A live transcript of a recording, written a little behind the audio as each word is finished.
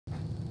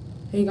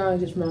Hey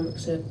guys, it's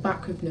Mammox here,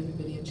 back with another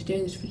video. Today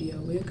in this video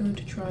we're going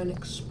to try and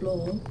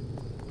explore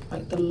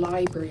like the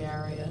library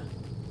area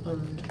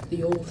and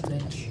the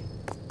orphanage,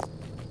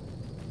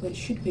 which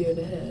should be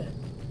over here.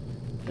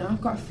 Now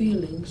I've got a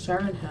feeling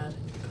Siren Head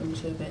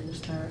comes over in this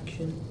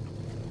direction,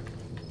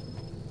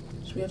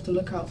 so we have to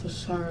look out for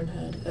Siren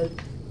Head.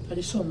 I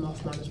just saw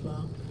Mothman as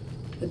well.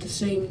 At the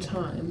same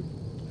time,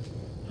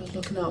 I was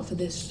looking out for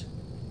this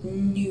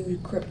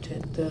new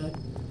cryptid, the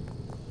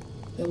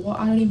what,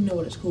 I don't even know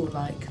what it's called,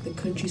 like the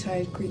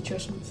countryside creature or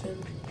something,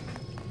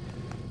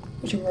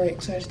 which I'm very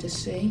excited to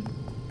see.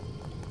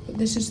 But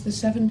this is the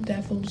Seven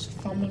Devils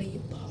Family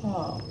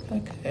Park.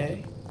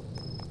 Okay.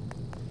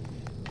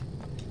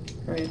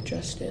 Very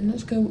interesting.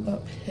 Let's go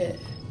up here.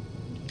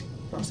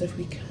 That's if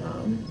we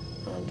can.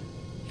 And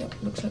yep,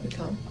 looks like we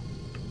can.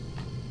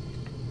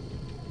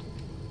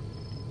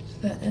 Is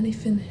there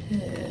anything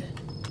here?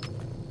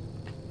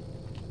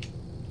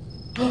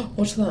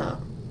 What's that?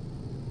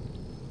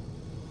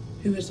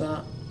 Who is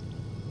that?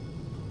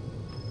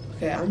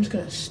 Okay, I'm just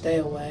gonna stay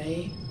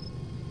away.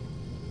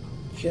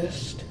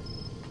 Just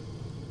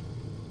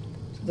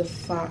the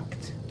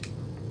fact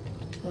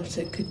that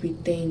it could be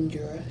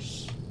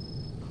dangerous.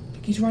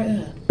 Look, he's right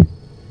there.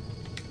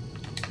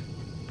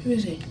 Who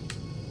is he?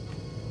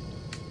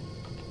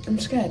 I'm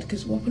scared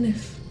because what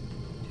if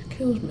he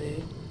kills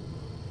me?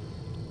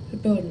 There's a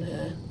building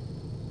here.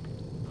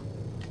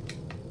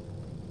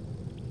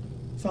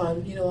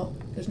 Fine, you know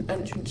what? There's an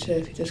entrance here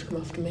if he does come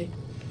after me.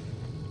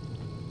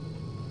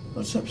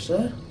 What's up,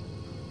 sir?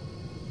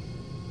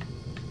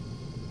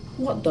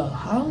 What the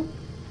hell?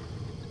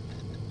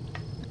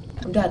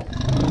 I'm dead.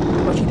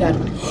 I'm actually dead.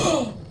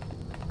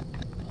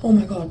 Oh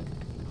my god.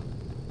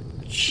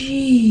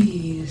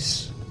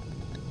 Jeez.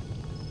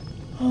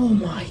 Oh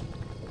my.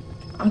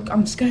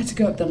 I'm scared to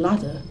go up the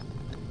ladder.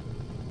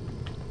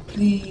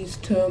 Please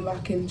turn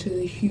back into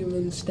the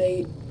human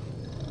state.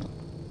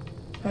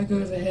 If I go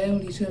over here,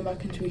 will you turn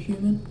back into a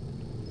human?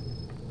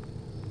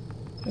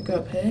 If I go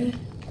up here?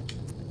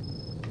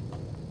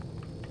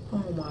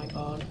 Oh my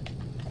god.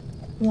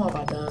 What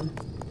have I done?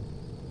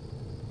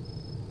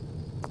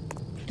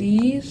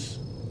 Please?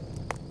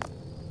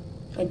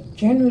 I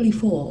generally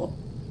thought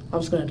I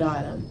was gonna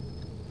die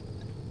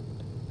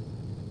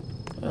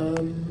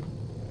then.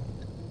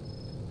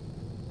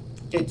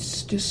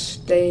 It's just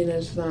staying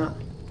as that.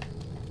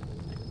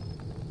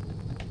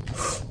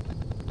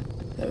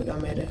 There we go, I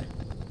made it.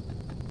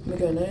 Am I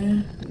going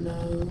there?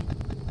 No.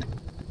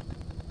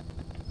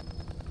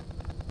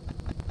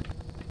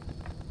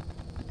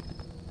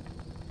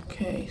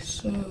 Okay,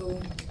 so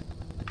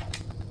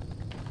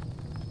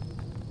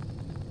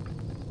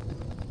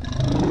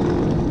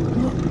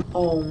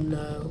oh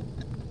no.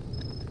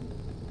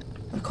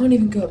 I can't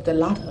even go up the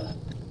ladder.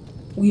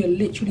 We are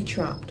literally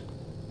trapped.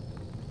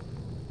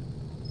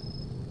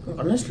 Hang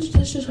on, let's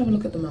just have a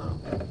look at the map.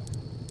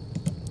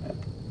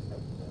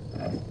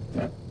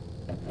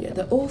 Yeah,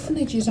 the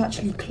orphanage is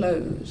actually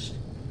closed.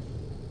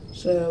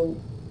 So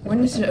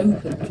when this is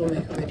open, we'll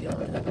make a video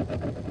on it.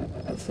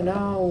 But for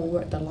now, we're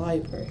at the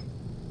library,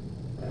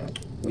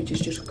 which is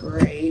just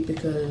great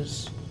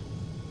because,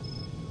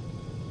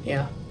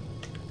 yeah,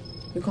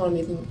 we can't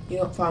even, you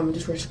know, fine, we'll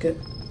just risk it.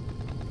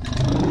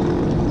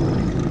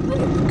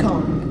 Yeah, we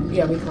can't.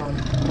 Yeah, we can't.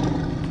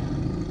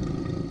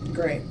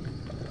 Great.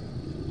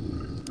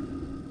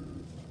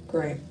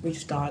 Great, we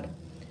just died.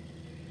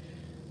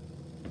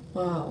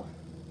 Wow.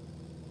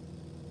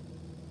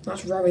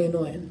 That's very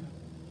annoying.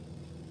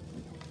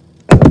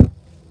 Because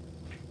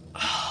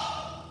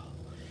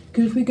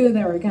if we go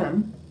there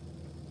again,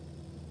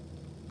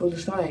 we'll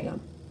just die again.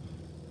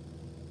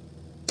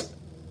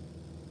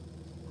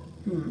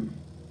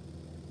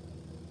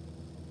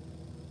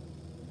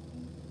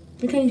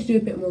 I think I need to do a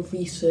bit more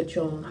research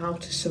on how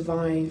to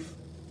survive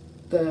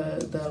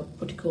the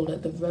what do you call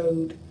it, the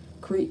road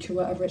creature,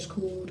 whatever it's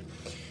called.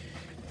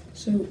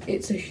 So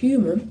it's a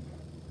human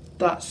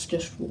that's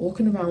just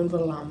walking around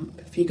with a lamp.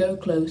 If you go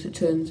close, it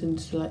turns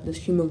into like this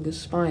humongous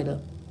spider,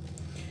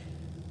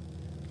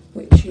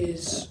 which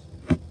is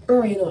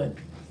very annoying.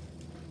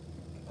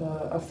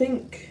 I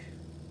think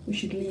we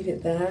should leave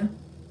it there.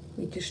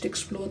 We just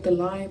explored the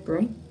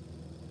library,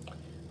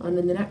 and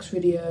in the next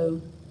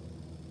video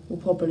we'll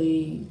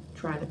probably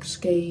try and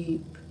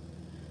escape,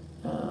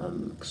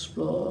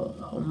 explore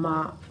a whole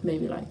map,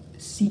 maybe like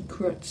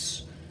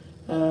secrets,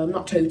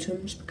 not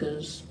totems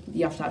because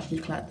you have to actually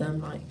collect them,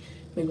 like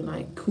maybe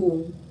like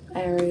cool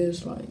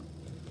areas, like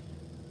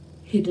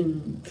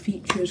hidden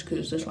features,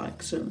 because there's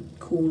like some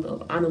cool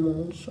little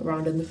animals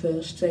around in the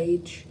first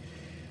stage.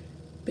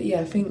 But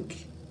yeah, I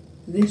think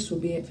this will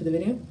be it for the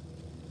video.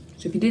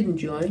 So if you did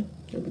enjoy,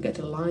 don't forget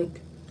to like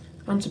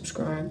and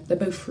subscribe. They're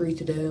both free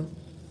to do,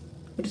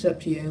 but it's up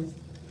to you.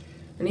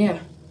 And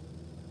yeah,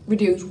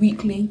 videos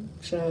weekly,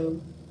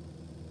 so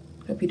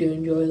hope you do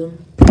enjoy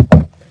them.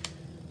 But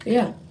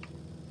yeah,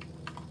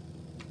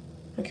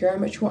 thank you very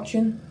much for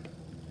watching,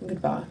 and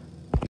goodbye.